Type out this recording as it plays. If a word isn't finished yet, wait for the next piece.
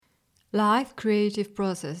Life creative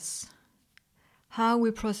process. How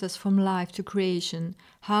we process from life to creation.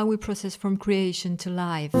 How we process from creation to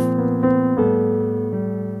life.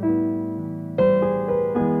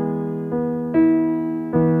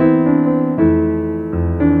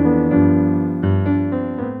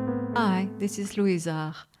 Hi, this is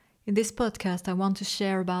Louisa. In this podcast, I want to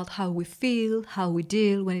share about how we feel, how we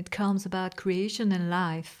deal when it comes about creation and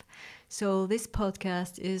life. So this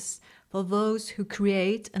podcast is for those who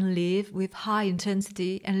create and live with high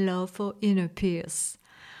intensity and love for inner peace.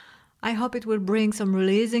 I hope it will bring some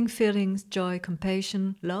releasing feelings, joy,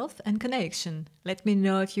 compassion, love, and connection. Let me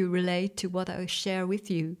know if you relate to what I share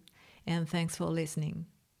with you. And thanks for listening.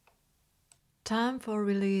 Time for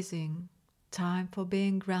releasing. Time for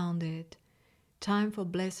being grounded. Time for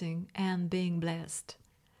blessing and being blessed.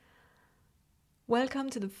 Welcome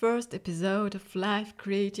to the first episode of Life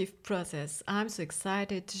Creative Process. I'm so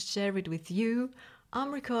excited to share it with you.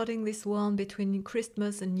 I'm recording this one between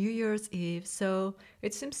Christmas and New Year's Eve, so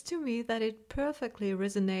it seems to me that it perfectly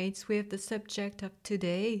resonates with the subject of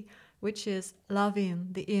today, which is loving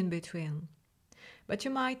the in-between. But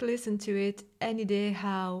you might listen to it any day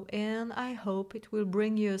how, and I hope it will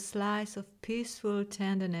bring you a slice of peaceful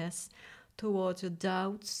tenderness towards your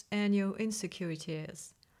doubts and your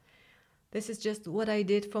insecurities. This is just what I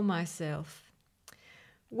did for myself.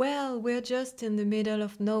 Well, we're just in the middle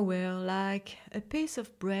of nowhere, like a piece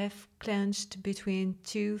of breath clenched between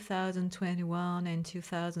 2021 and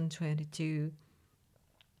 2022.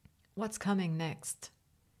 What's coming next?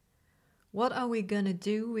 What are we gonna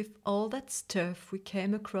do with all that stuff we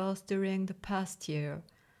came across during the past year?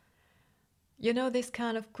 You know, these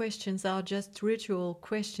kind of questions are just ritual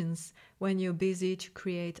questions when you're busy to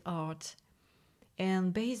create art.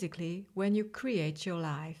 And basically, when you create your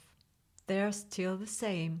life, they're still the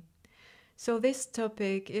same. So this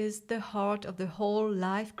topic is the heart of the whole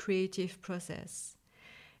life creative process.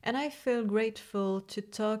 And I feel grateful to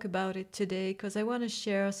talk about it today because I want to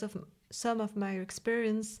share some of my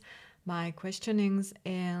experience, my questionings,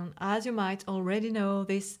 and as you might already know,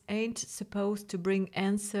 this ain't supposed to bring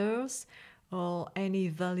answers or any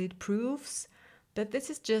valid proofs, but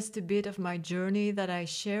this is just a bit of my journey that I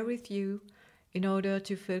share with you in order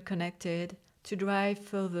to feel connected, to drive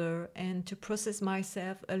further, and to process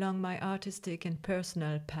myself along my artistic and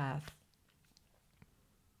personal path.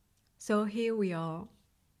 So here we are,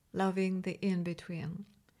 loving the in-between.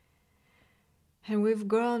 And we've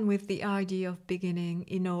gone with the idea of beginning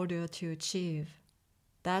in order to achieve.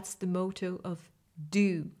 That's the motto of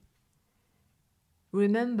do.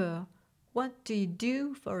 Remember, what do you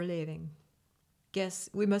do for a living? Guess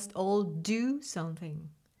we must all do something.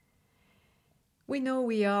 We know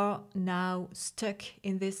we are now stuck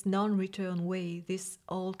in this non-return way, this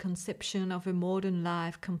old conception of a modern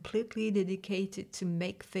life completely dedicated to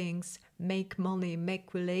make things, make money,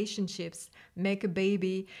 make relationships, make a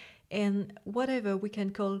baby, and whatever we can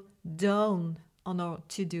call down on our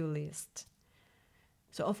to-do list.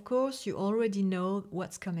 So of course you already know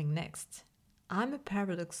what's coming next. I'm a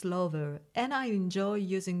paradox lover and I enjoy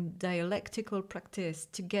using dialectical practice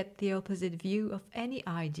to get the opposite view of any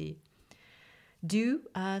idea. Do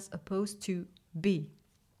as opposed to be.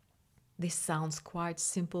 This sounds quite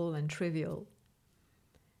simple and trivial.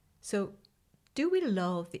 So, do we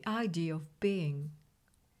love the idea of being?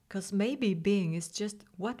 Because maybe being is just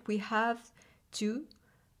what we have to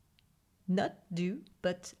not do,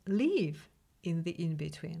 but live in the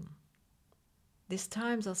in-between. These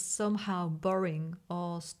times are somehow boring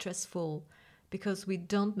or stressful because we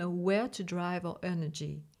don't know where to drive our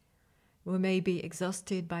energy. We may be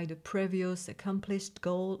exhausted by the previous accomplished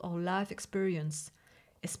goal or life experience,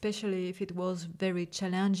 especially if it was very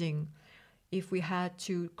challenging, if we had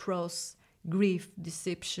to cross grief,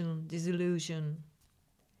 deception, disillusion.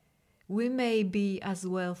 We may be as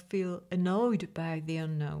well feel annoyed by the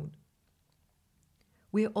unknown.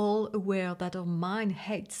 We're all aware that our mind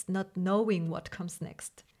hates not knowing what comes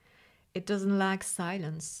next. It doesn't like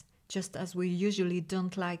silence, just as we usually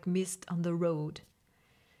don't like mist on the road.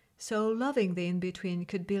 So loving the in-between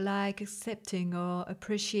could be like accepting or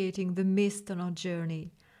appreciating the mist on our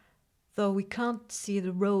journey. Though we can't see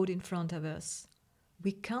the road in front of us,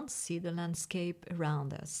 we can't see the landscape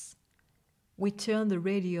around us. We turn the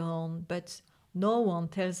radio on, but no one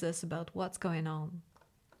tells us about what's going on.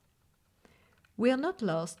 We are not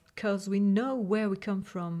lost because we know where we come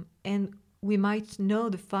from and we might know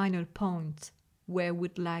the final point, where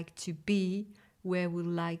we'd like to be, where we'd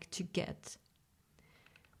like to get.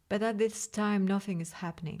 But at this time, nothing is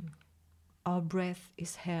happening. Our breath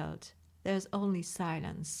is held. There's only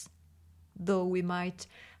silence. Though we might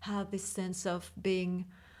have this sense of being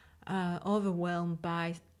overwhelmed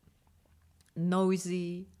by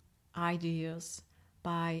noisy ideas,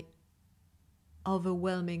 by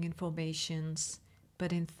overwhelming informations,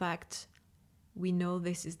 but in fact, we know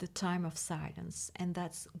this is the time of silence, and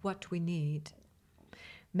that's what we need.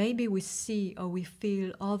 Maybe we see or we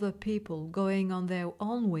feel other people going on their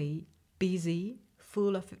own way, busy,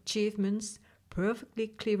 full of achievements, perfectly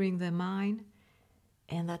clearing their mind,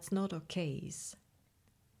 and that's not our case.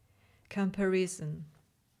 Comparison.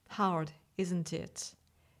 Hard, isn't it?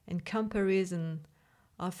 And comparison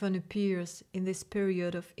often appears in this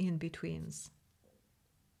period of in-betweens.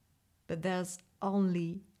 But there's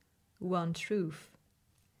only one truth.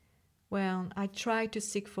 Well, I try to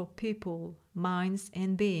seek for people, minds,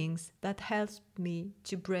 and beings that help me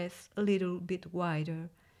to breathe a little bit wider.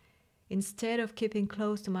 Instead of keeping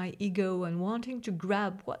close to my ego and wanting to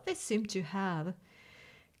grab what they seem to have,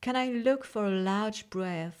 can I look for a large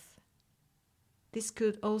breath? This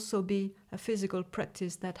could also be a physical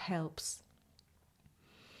practice that helps.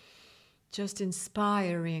 Just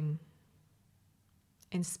inspiring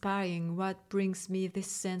what brings me this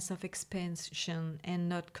sense of expansion and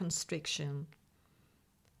not constriction.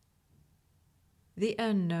 The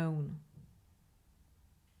unknown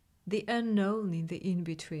in the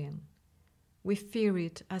in-between. We fear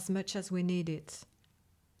it as much as we need it.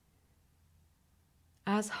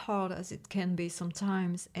 As hard as it can be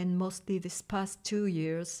sometimes, and mostly this past 2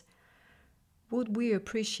 years, would we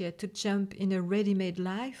appreciate to jump in a ready-made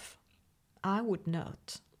life? I would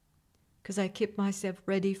not, because I keep myself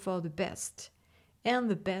ready for the best, and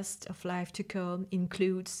the best of life to come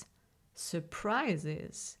includes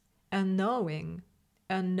surprises, unknown.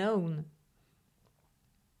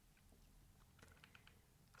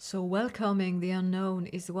 So welcoming the unknown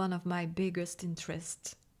is one of my biggest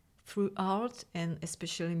interests. Through art, and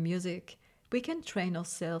especially music, we can train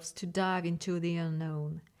ourselves to dive into the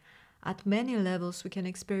unknown. At many levels we can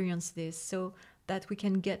experience this, so that we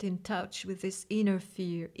can get in touch with this inner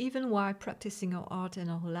fear, even while practicing our art and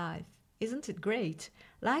our life. Isn't it great?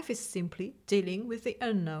 Life is simply dealing with the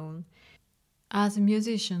unknown. As a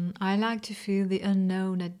musician, I like to feel the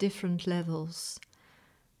unknown at different levels.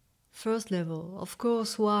 First level, of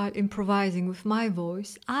course, while improvising with my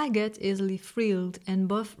voice, I get easily thrilled and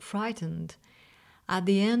both frightened. At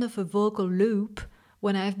the end of a vocal loop,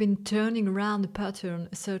 when I've been turning around the pattern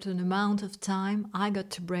a certain amount of time, I got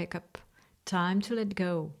to break up. Time to let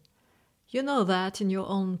go. You know that in your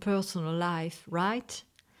own personal life, right?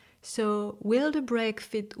 So, will the break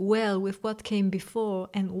fit well with what came before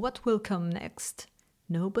and what will come next?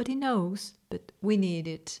 Nobody knows, but we need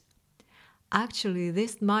it. Actually,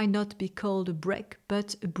 this might not be called a break,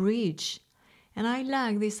 but a bridge. And I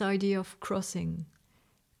like this idea of crossing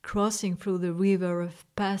through the river of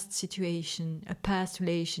past situation, a past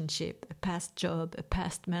relationship, a past job, a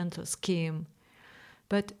past mental scheme.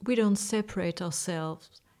 But we don't separate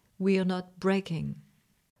ourselves. We are not breaking.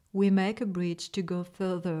 We make a bridge to go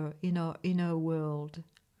further in our inner world.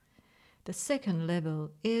 The second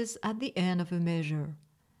level is at the end of a measure.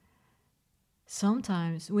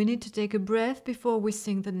 Sometimes we need to take a breath before we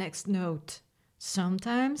sing the next note.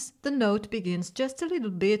 Sometimes the note begins just a little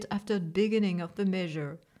bit after the beginning of the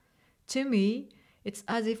measure. To me, it's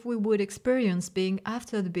as if we would experience being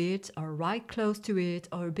after the beat or right close to it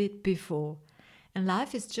or a bit before. And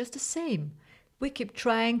life is just the same. We keep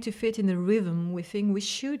trying to fit in the rhythm we think we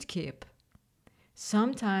should keep.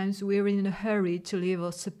 Sometimes we're in a hurry to live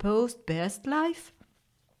our supposed best life.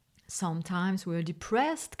 Sometimes we're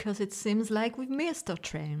depressed because it seems like we've missed our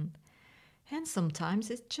train. And sometimes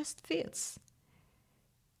it just fits.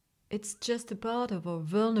 It's just a part of our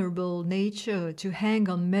vulnerable nature to hang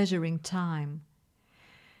on measuring time.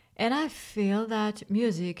 And I feel that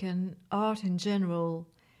music and art in general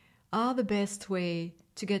are the best way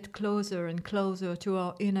to get closer and closer to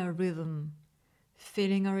our inner rhythm,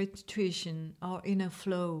 feeling our intuition, our inner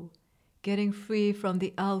flow, getting free from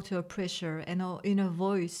the outer pressure and our inner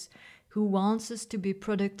voice who wants us to be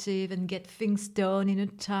productive and get things done in a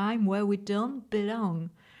time where we don't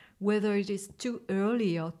belong, whether it is too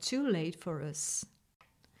early or too late for us.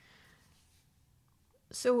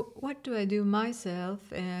 So what do I do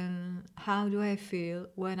myself and how do I feel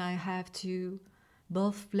when I have to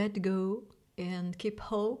both let go and keep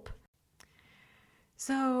hope?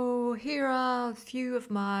 So here are a few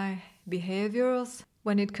of my behaviors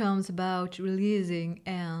when it comes about releasing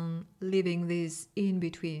and living these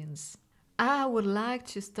in-betweens. I would like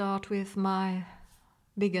to start with my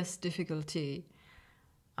biggest difficulty.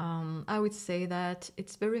 I would say that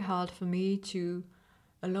it's very hard for me to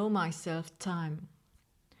allow myself time.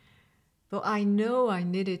 Though I know I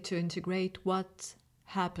needed to integrate what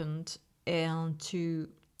happened and to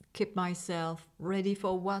keep myself ready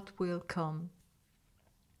for what will come.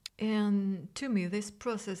 And to me, this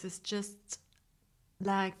process is just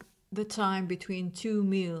like the time between two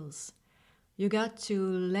meals. You got to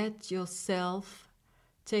let yourself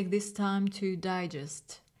take this time to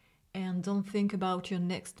digest and don't think about your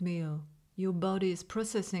next meal. Your body is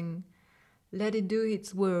processing. Let it do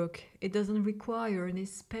its work. It doesn't require any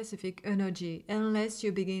specific energy unless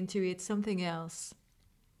you begin to eat something else.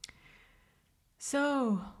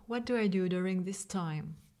 So, what do I do during this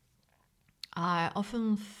time? I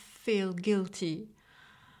often feel guilty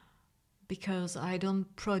because I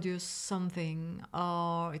don't produce something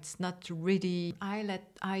or it's not ready. I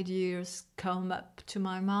let ideas come up to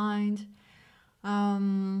my mind.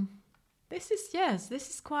 This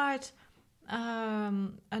is quite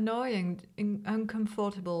annoying,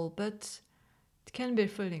 uncomfortable, but it can be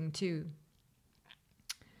thrilling too.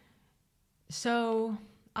 So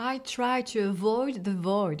I try to avoid the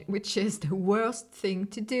void, which is the worst thing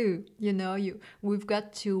to do. We've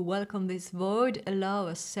got to welcome this void, allow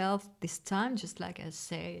ourselves this time, just like I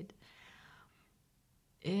said.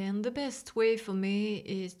 And the best way for me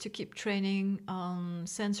is to keep training on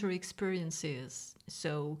sensory experiences.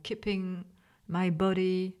 So keeping my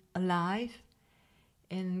body alive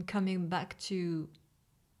and coming back to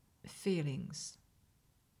feelings.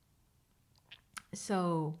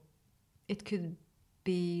 So it could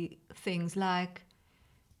be things like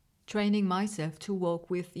training myself to walk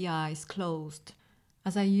with the eyes closed.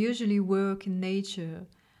 As I usually work in nature,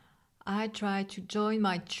 I try to join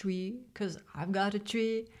my tree, because I've got a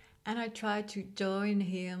tree, and I try to join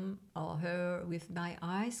him or her with my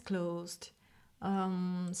eyes closed.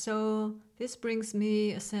 So this brings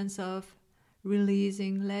me a sense of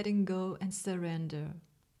releasing, letting go, and surrender.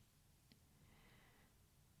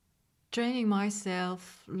 Training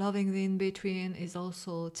myself, loving the in-between, is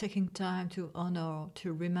also taking time to honor,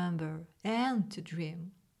 to remember, and to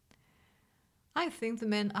dream. I think the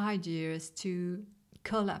main idea is to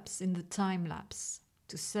collapse in the time lapse,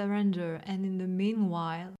 to surrender, and in the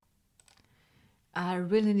meanwhile, I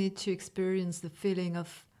really need to experience the feeling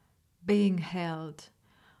of being held.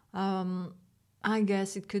 I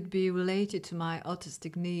guess it could be related to my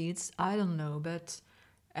autistic needs, I don't know, but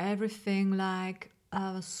everything like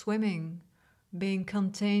swimming, being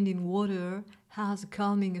contained in water, has a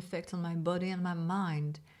calming effect on my body and my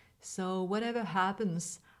mind. So whatever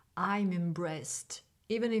happens, I'm embraced,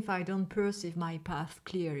 even if I don't perceive my path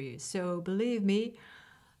clearly. So believe me,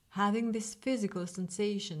 having this physical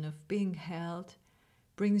sensation of being held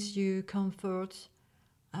brings you comfort,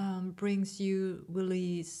 brings you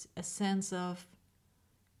release, a sense of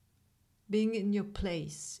being in your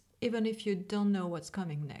place, even if you don't know what's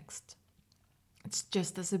coming next. It's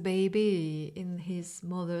just as a baby in his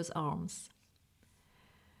mother's arms.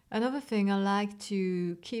 Another thing I like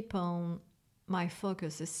to keep on my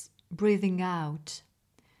focus is breathing out.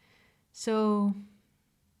 So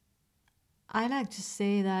I like to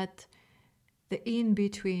say that the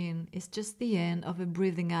in-between is just the end of a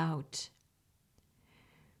breathing out.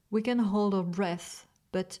 We can hold our breath,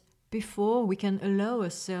 but before we can allow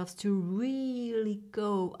ourselves to really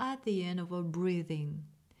go at the end of our breathing,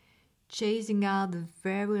 chasing out the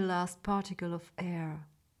very last particle of air.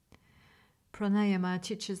 Pranayama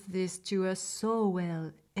teaches this to us so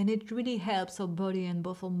well, and it really helps our body and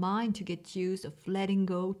both our mind to get used of letting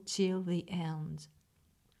go till the end.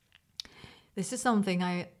 This is something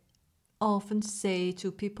I often say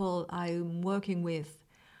to people I'm working with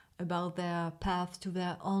about their path to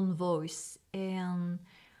their own voice. And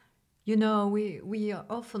we are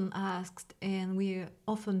often asked, and we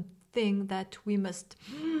often think that we must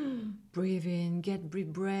breathe in, get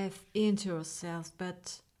breath into ourselves,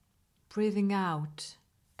 but breathing out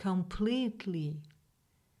completely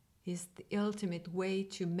is the ultimate way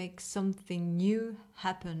to make something new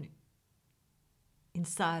happen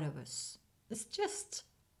inside of us. It's just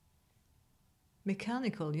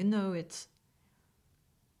mechanical, you know it.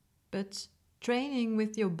 But training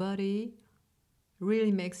with your body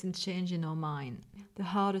really makes a change in our mind. The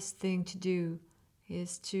hardest thing to do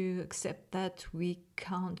is to accept that we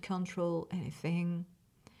can't control anything.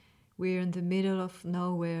 We're in the middle of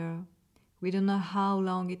nowhere. We don't know how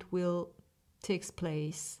long it will take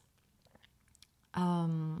place.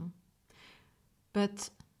 But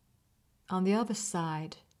on the other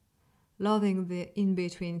side, loving the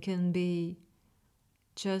in-between can be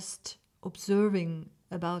just observing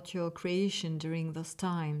about your creation during those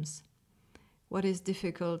times. What is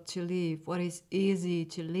difficult to leave? What is easy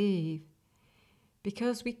to leave?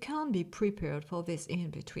 Because we can't be prepared for this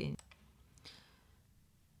in-between.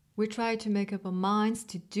 We try to make up our minds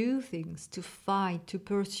to do things, to fight, to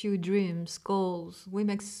pursue dreams, goals. We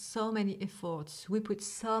make so many efforts. We put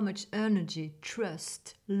so much energy,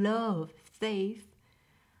 trust, love, faith.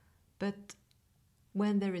 But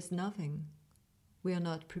when there is nothing, we are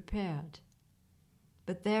not prepared.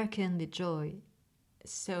 But there can be joy.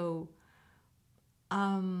 So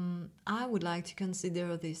I would like to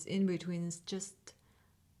consider this in-betweens just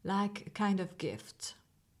like a kind of gift.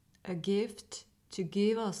 A gift to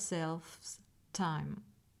give ourselves time.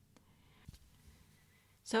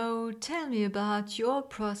 So tell me about your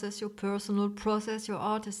process, your personal process, your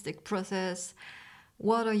artistic process.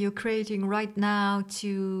 What are you creating right now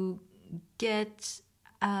to get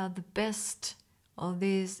the best of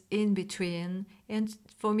this in between? And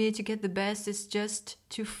for me to get the best is just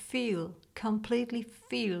to feel, completely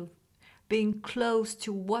feel, being close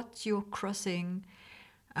to what you're crossing.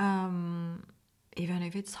 Even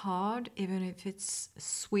if it's hard, even if it's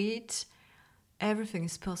sweet, everything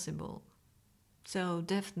is possible. So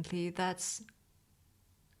definitely that's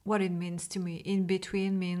what it means to me. In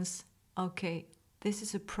between means, okay, this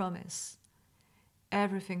is a promise.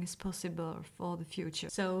 Everything is possible for the future.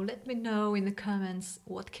 So let me know in the comments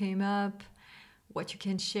what came up, what you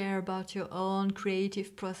can share about your own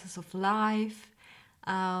creative process of life.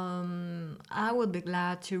 I would be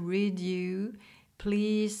glad to read you.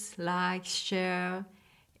 Please like, share,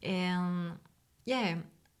 and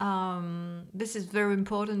this is very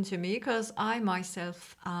important to me because I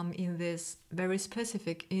myself am in this very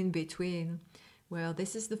specific in-between. Well,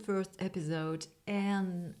 this is the first episode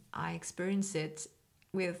and I experience it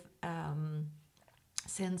with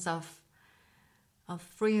sense of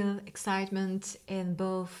thrill, excitement, and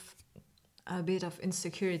both a bit of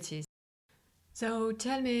insecurity. So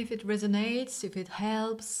tell me if it resonates, if it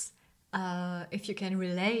helps, if you can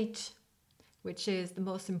relate, which is the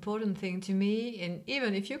most important thing to me. And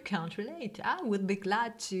even if you can't relate, I would be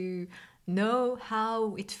glad to know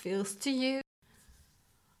how it feels to you.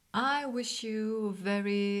 I wish you a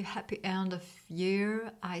very happy end of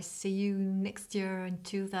year. I see you next year in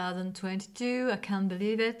 2022. I can't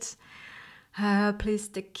believe it. Please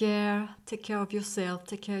take care of yourself,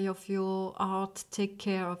 take care of your art, take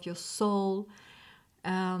care of your soul.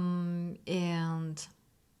 And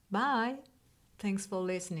bye. Thanks for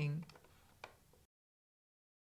listening.